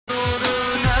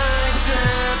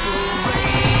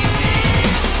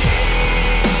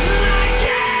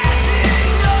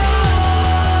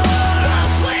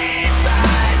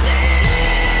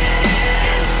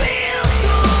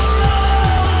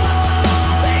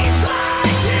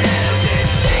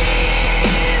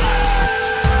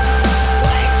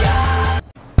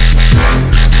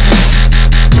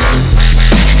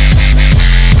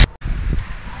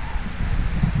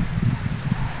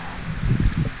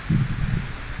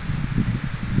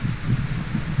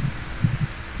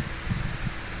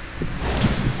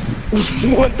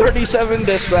137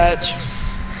 dispatch.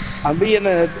 I'm being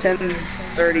a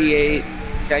 1038.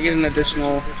 Can I get an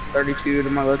additional 32 to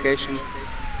my location?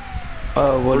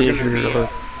 What is your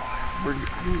I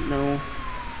don't know.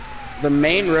 The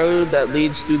main road that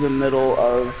leads through the middle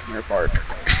of Mirror Park.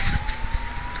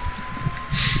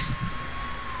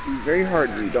 Very hard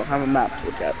when you don't have a map to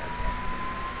look at.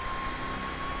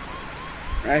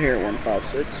 Right here at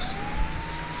 156.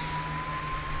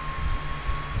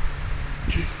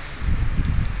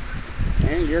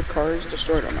 And your car is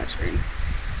destroyed on my screen.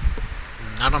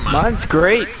 Not on mine. Mine's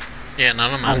great. Yeah,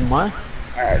 not on mine. On mine?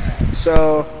 Alright,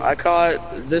 so I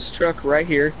caught this truck right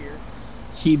here.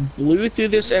 He blew through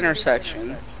this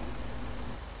intersection.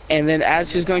 And then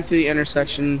as he's going through the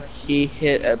intersection, he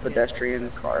hit a pedestrian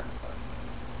car.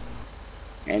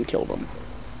 And killed him.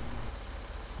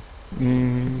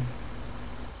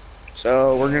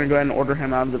 So we're gonna go ahead and order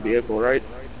him out of the vehicle, right?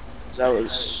 'Cause that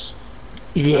was...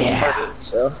 Yeah.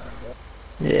 So...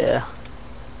 Yeah.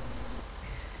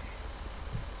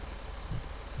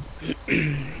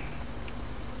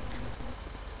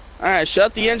 Alright,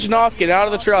 shut the engine off, get out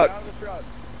of the truck.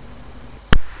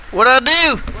 What'd I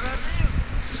do?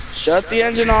 Shut the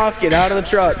engine off, get out of the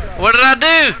truck. What did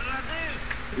I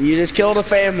do? You just killed a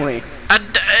family.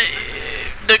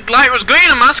 The light was green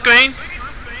on my screen.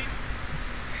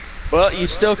 Well, you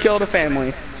still killed a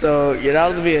family, so get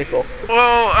out of the vehicle.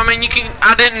 Well, I mean,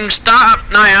 I didn't stop.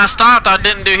 No, I stopped. I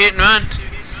didn't do hit and run.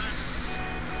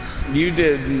 You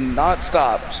did not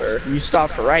stop, sir. You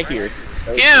stopped right here.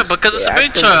 Yeah, because it's a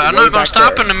big truck. I'm not gonna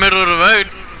stop in the middle of the road.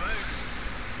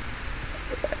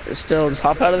 Still, just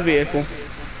hop out of the vehicle.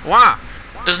 Why?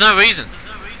 There's no reason.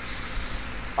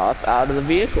 Hop out of the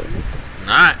vehicle.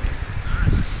 Alright.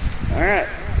 Alright.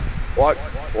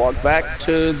 Walk back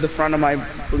to the front of my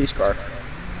police car.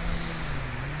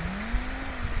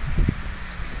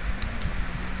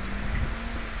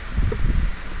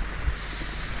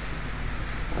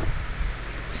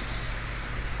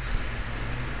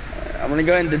 I'm gonna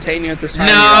go ahead and detain you at this time.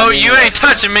 No, you ain't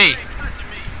touching me.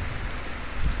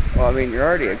 Well, I mean, you're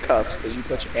already in cuffs because you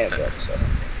put your hands up, so.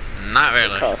 Not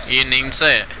really. Cuffs. You didn't even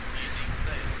say it.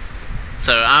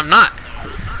 So I'm not.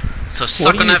 So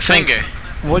suck on that finger.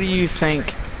 What do you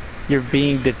think you're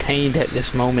being detained at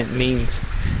this moment means?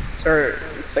 Sir,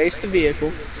 face the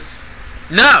vehicle.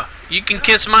 No, you can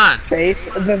kiss mine. Face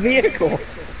the vehicle.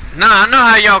 No, I know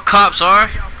how y'all cops are.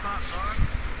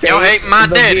 Y'all hate my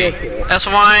daddy. Vehicle. That's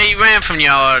why he ran from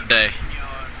y'all all day.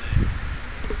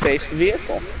 Face the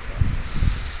vehicle.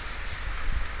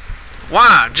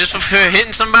 Why? Just for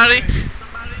hitting somebody?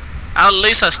 At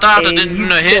least I stopped. I didn't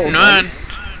hit and run.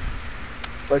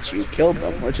 But you killed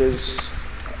them, which is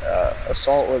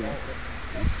assault with...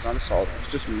 Not assault,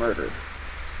 it's just murder.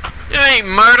 It ain't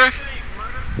murder.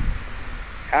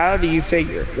 How do you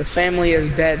figure? The family is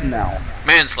dead now.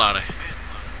 Manslaughter.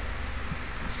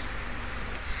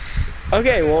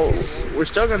 Okay, well, we're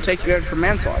still gonna take you in for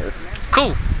manslaughter.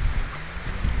 Cool.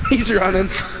 He's running.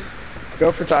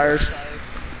 Go for tires.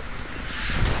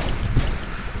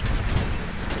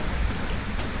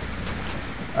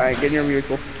 Alright, get in your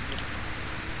vehicle.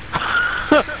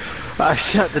 I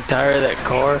shot the tire of that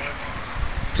car.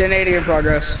 1080 in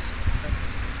progress.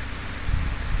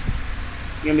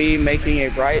 You're gonna be making a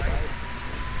right.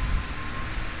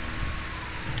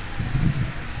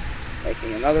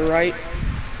 Making another right.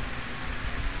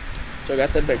 So I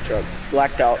got the big truck.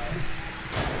 Blacked out.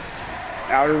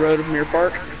 Outer road of Mirror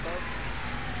Park.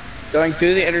 Going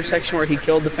through the intersection where he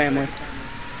killed the family.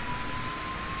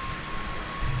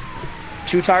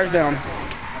 2 tires down,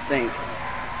 I think.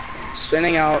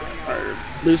 Spinning out, or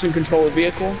losing control of the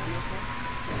vehicle.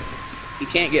 He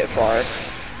can't get far.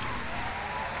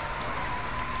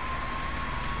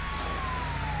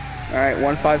 Alright,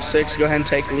 156, go ahead and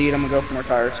take the lead. I'm gonna go for more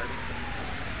tires.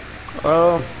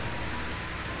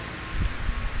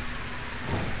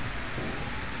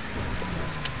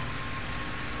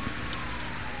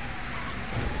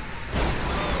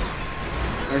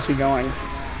 Where's he going?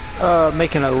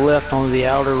 Making a left on the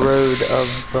outer road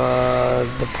of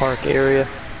the park area.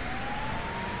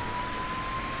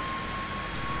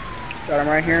 Got him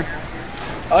right here.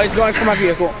 Oh, he's going for my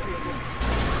vehicle.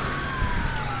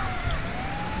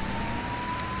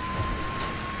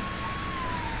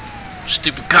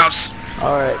 Stupid cops.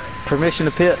 Alright, permission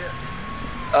to pit.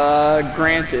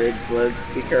 Granted, but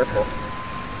be careful.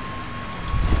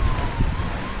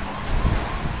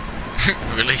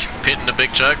 Really? Pitting the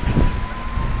big truck?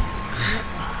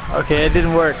 Okay, it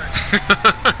didn't work.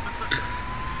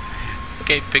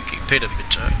 Okay, pit a big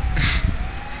truck.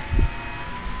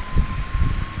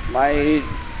 My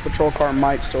patrol car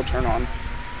might still turn on.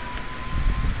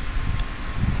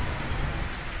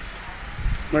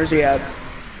 Where's he at?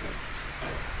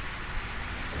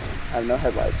 I have no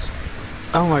headlights.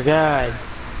 Oh my god.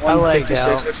 I lagged 156,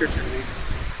 out. what's your turn?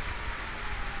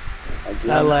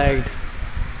 I lagged.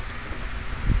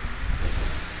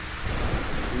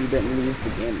 You didn't lose the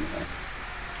game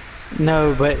though.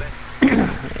 No, but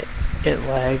it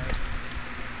lagged.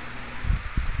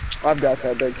 I've got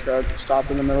that big truck.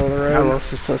 Stop in the middle of the I road. lost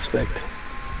the suspect.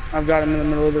 I've got him in the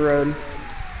middle of the road.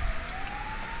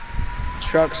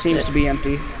 Truck seems to be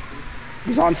empty.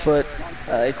 He's on foot,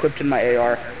 equipped in my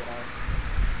AR.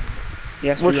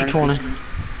 Yes, What's your 20?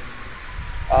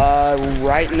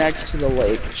 Right next to the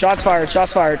lake. Shots fired,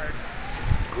 shots fired.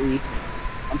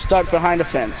 I'm stuck behind a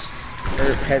fence.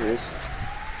 Or hedges.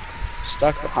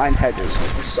 Stuck behind hedges.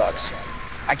 This sucks.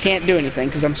 I can't do anything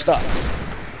because I'm stuck.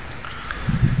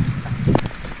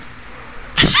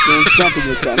 Jumping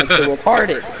with them, it's so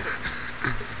retarded.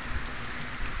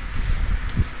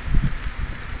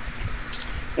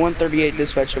 .138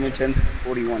 dispatch, show me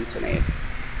 1041 10-8.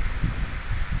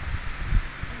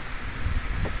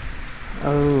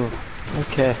 Oh,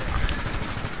 okay.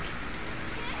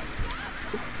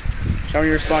 Show me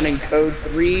responding code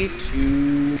 3 to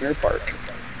Mirror Park.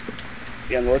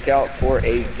 Be on the lookout for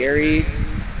a Gary.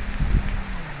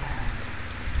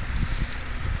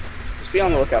 Just be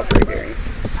on the lookout for a Gary.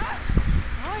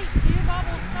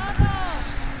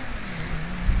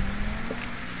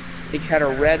 He had a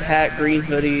red hat, green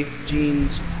hoodie,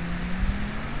 jeans.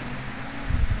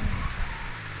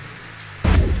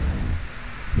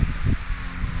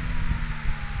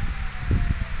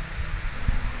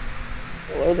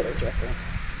 Hello there, Jeffrey.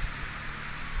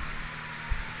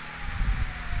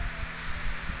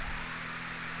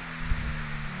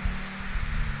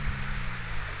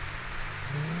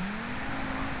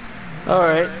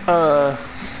 Alright,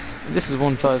 this is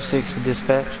 156 the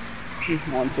dispatch.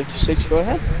 156, go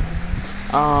ahead.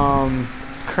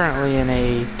 Currently in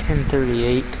a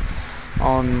 1038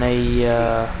 on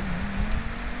a,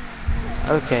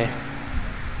 okay.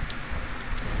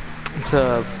 It's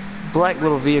a black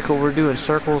little vehicle. We're doing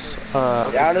circles.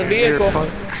 Get out of the vehicle.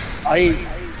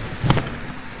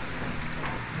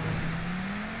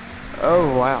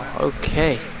 Oh, wow.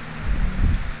 Okay.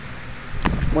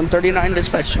 139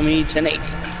 dispatch, show me 10-8.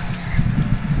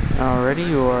 Alrighty,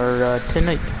 you are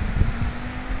 10-8.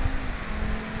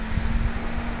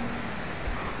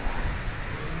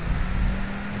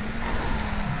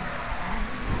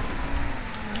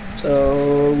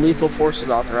 So, lethal force is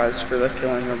authorized for the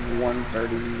killing of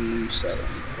 137,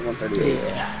 138.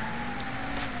 Yeah.